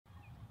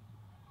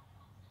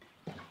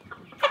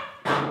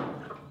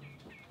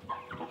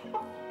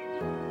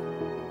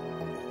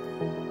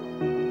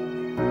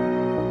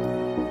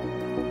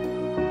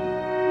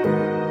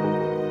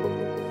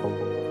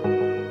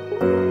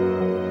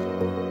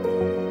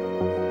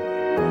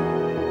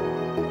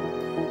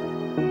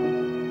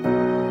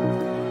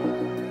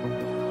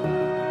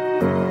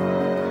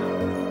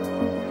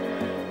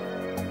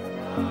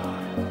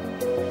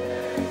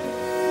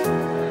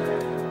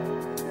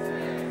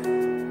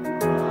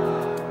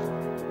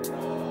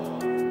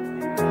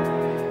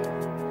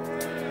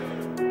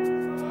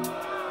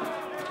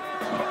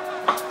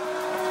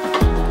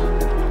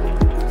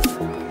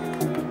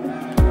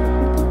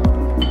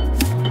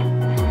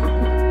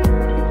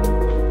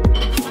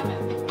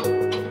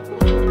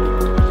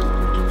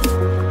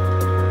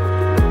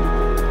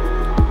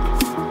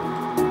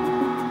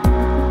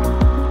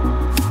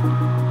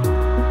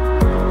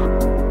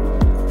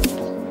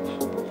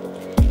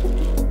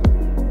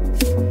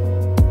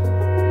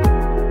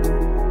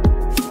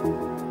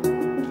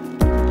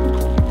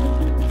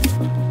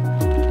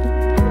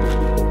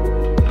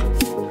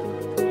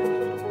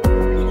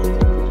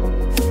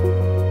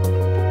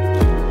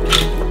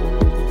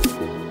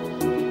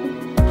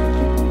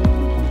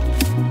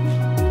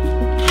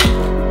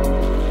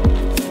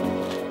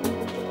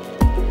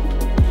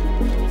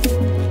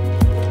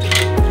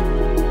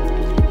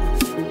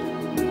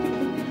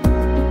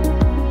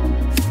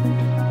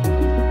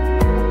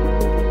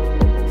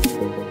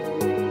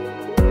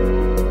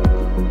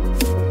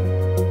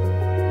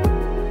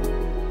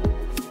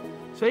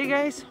Hey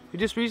guys, we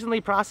just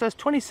recently processed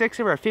 26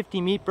 of our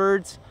 50 meat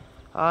birds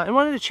and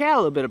wanted to chat a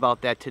little bit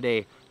about that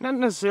today. Not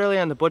necessarily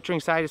on the butchering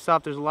side of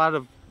stuff. There's a lot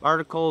of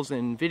articles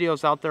and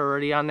videos out there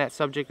already on that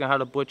subject on how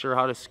to butcher,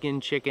 how to skin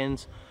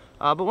chickens.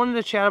 But wanted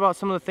to chat about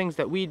some of the things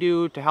that we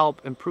do to help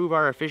improve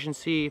our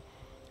efficiency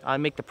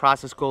and make the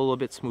process go a little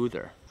bit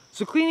smoother.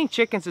 So cleaning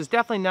chickens is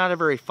definitely not a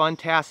very fun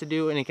task to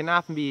do, and it can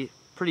often be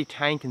pretty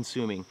time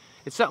consuming.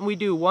 It's something we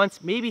do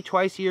once, maybe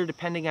twice a year,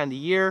 depending on the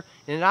year,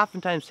 and it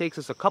oftentimes takes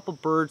us a couple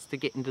birds to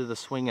get into the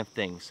swing of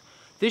things.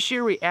 This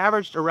year we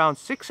averaged around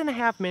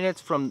 6.5 minutes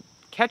from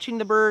catching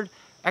the bird,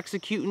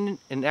 executing,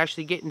 and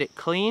actually getting it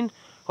clean.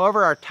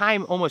 However, our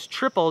time almost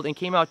tripled and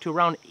came out to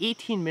around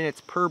 18 minutes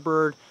per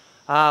bird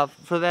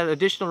for that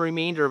additional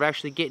remainder of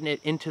actually getting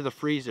it into the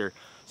freezer.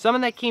 Some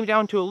of that came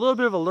down to a little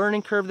bit of a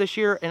learning curve this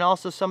year, and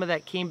also some of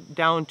that came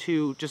down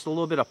to just a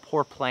little bit of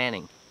poor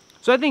planning.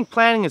 So I think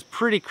planning is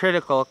pretty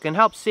critical. It can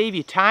help save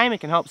you time, it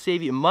can help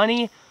save you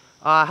money,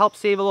 help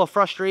save a little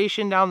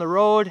frustration down the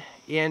road,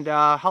 and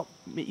help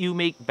you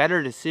make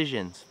better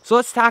decisions. So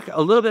let's talk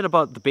a little bit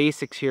about the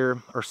basics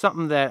here, or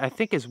something that I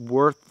think is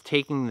worth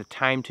taking the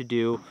time to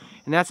do,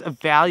 and that's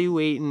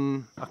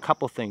evaluating a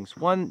couple things.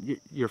 One,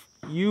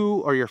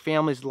 you or your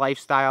family's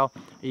lifestyle.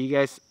 Are you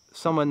guys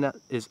someone that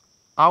is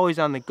always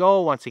on the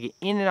go, wants to get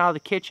in and out of the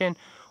kitchen,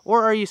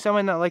 or are you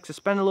someone that likes to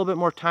spend a little bit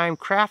more time,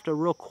 craft a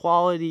real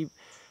quality,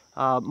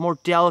 more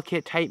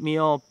delicate type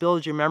meal,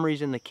 build your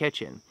memories in the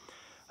kitchen?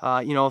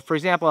 You know, for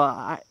example,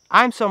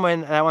 I'm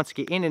someone that wants to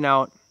get in and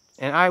out,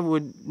 and I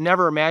would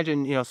never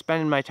imagine, you know,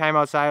 spending my time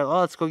outside. Oh,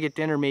 let's go get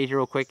dinner made here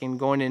real quick, and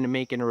going in and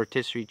making a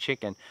rotisserie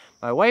chicken.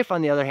 My wife,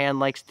 on the other hand,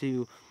 likes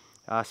to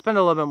spend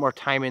a little bit more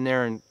time in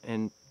there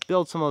and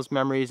build some of those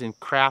memories and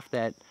craft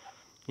that,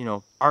 you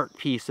know, art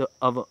piece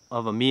of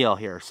a meal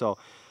here. So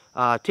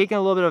taking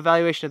a little bit of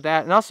evaluation of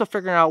that, and also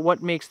figuring out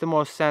what makes the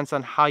most sense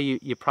on how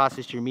you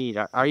process your meat.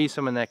 Are you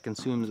someone that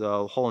consumes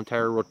a whole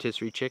entire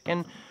rotisserie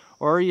chicken,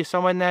 or are you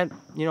someone that,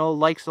 you know,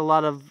 likes a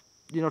lot of,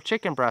 you know,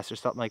 chicken breasts or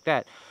something like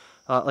that?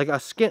 Like a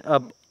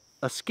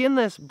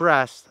skinless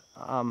breast,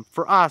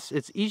 for us,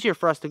 it's easier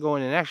for us to go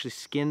in and actually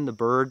skin the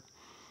bird.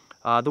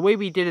 The way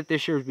we did it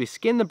this year is we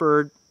skinned the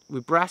bird, we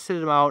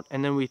breasted them out,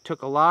 and then we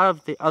took a lot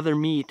of the other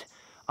meat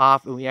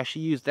off, and we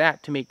actually used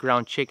that to make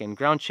ground chicken.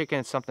 Ground chicken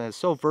is something that's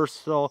so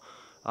versatile.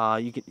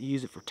 You can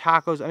use it for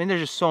tacos. I mean,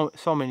 there's just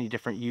so many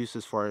different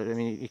uses for it. I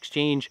mean,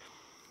 exchange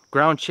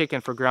ground chicken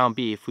for ground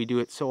beef. We do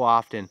it so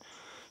often.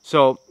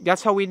 So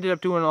that's how we ended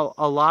up doing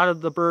a lot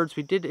of the birds.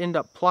 We did end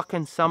up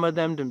plucking some of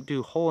them to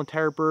do whole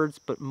entire birds,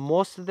 but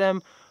most of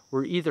them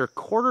were either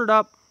quartered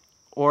up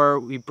or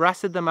we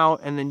breasted them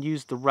out and then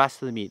used the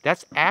rest of the meat.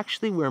 That's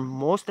actually where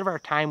most of our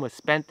time was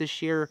spent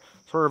this year,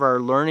 sort of our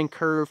learning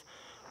curve,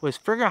 was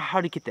figuring out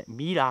how to get that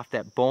meat off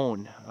that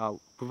bone.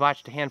 We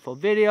watched a handful of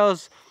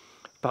videos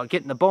about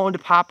getting the bone to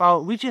pop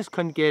out. We just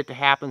couldn't get it to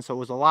happen, so it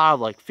was a lot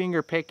of like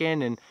finger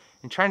picking and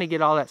trying to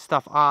get all that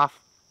stuff off,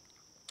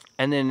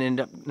 and then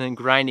end up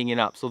grinding it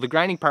up. So the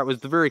grinding part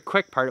was the very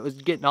quick part. It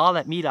was getting all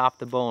that meat off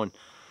the bone.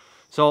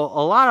 So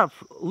a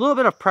little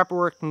bit of prep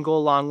work can go a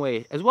long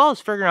way, as well as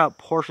figuring out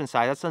portion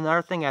size. That's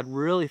another thing I'd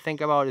really think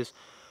about, is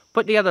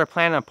put together a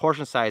plan on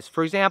portion size.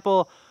 For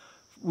example,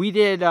 we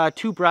did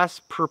 2 breasts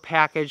per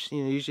package.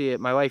 You know, usually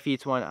my wife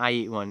eats one, I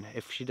eat one.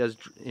 If she does,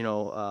 you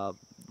know,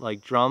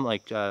 like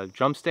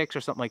drumsticks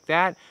or something like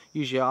that,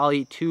 usually I'll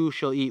eat 2,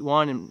 she'll eat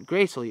 1, and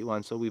Grace will eat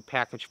 1. So we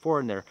package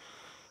 4 in there.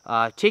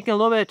 Taking a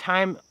little bit of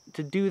time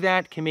to do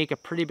that can make a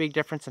pretty big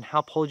difference and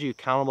help hold you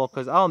accountable.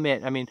 Because I'll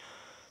admit, I mean,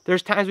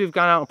 there's times we've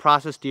gone out and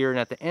processed deer, and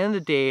at the end of the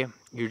day,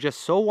 you're just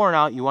so worn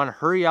out, you want to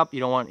hurry up,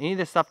 you don't want any of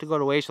this stuff to go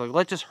to waste. So like,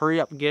 let's just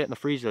hurry up and get it in the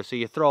freezer. So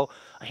you throw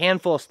a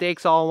handful of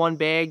steaks all in one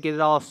bag, get it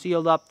all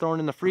sealed up, thrown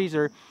in the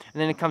freezer, and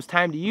then it comes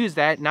time to use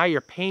that. Now you're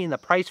paying the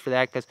price for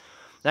that, because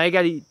now you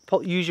got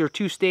to use your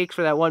 2 steaks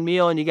for that one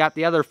meal, and you got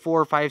the other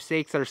 4 or 5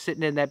 steaks that are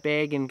sitting in that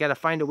bag, and got to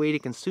find a way to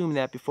consume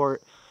that before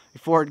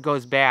it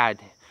goes bad.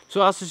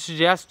 So I also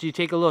suggest you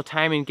take a little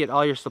time and get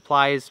all your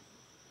supplies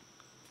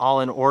all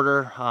in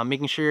order,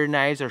 making sure your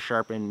knives are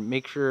sharpened,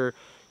 make sure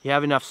you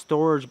have enough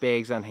storage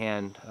bags on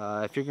hand.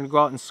 If you're going to go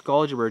out and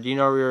scald your bird, do you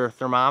know where your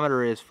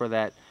thermometer is for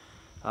that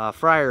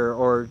fryer,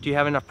 or do you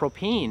have enough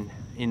propane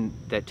in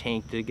that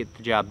tank to get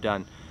the job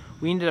done?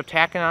 We ended up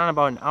tacking on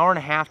about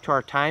 1.5 hours to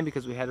our time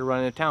because we had to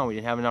run into town. We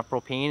didn't have enough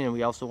propane, and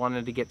we also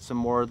wanted to get some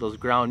more of those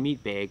ground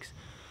meat bags.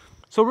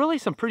 So really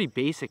some pretty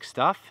basic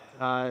stuff.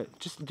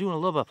 Just doing a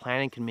little bit of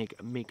planning can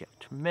make a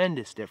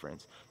tremendous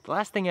difference. The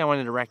last thing I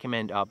wanted to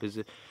recommend up is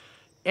that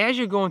as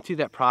you're going through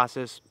that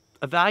process,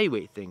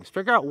 evaluate things.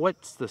 Figure out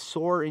what's the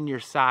sore in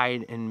your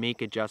side and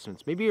make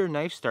adjustments. Maybe your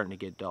knife's starting to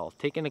get dull.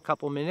 Taking a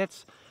couple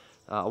minutes,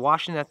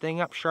 washing that thing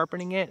up,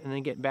 sharpening it, and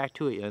then getting back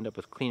to it. You end up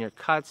with cleaner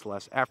cuts,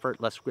 less effort,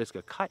 less risk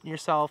of cutting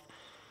yourself.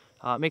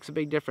 It makes a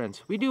big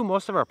difference. We do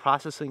most of our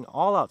processing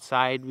all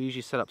outside. We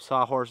usually set up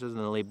sawhorses and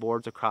then lay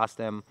boards across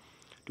them,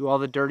 do all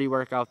the dirty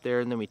work out there,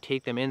 and then we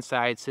take them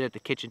inside, sit at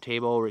the kitchen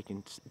table where you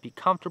can be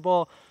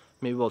comfortable.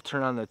 Maybe we'll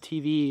turn on the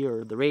TV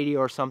or the radio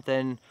or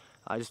something,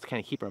 just to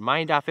kind of keep our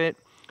mind off it.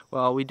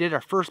 Well, we did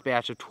our first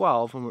batch of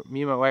 12, and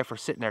me and my wife were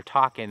sitting there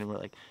talking, and we're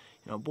like,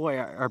 you know, boy,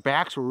 our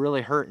backs were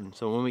really hurting.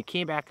 So when we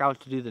came back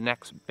out to do the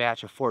next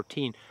batch of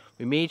 14,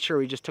 we made sure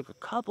we just took a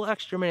couple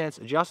extra minutes,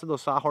 adjusted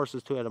those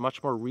sawhorses to at a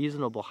much more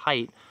reasonable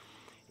height,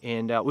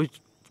 and we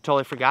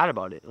totally forgot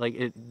about it.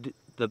 Like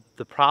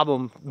the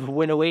problem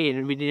went away,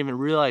 and we didn't even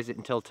realize it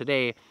until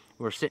today.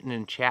 We were sitting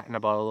and chatting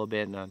about it a little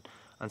bit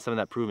on some of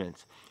the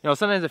improvements. You know,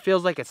 sometimes it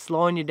feels like it's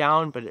slowing you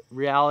down, but in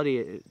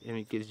reality,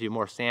 it gives you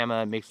more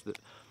stamina. It makes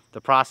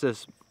the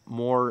process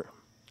more,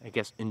 I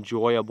guess,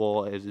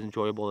 enjoyable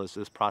as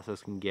this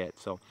process can get.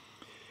 So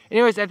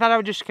anyways, I thought I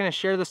would just kind of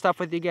share this stuff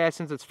with you guys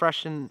since it's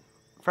fresh on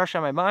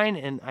my mind,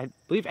 and I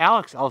believe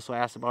Alex also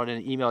asked about it in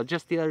an email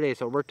just the other day,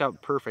 so it worked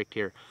out perfect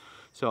here.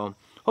 So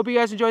hope you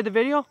guys enjoyed the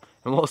video,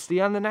 and we'll see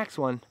you on the next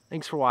one.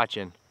 Thanks for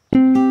watching.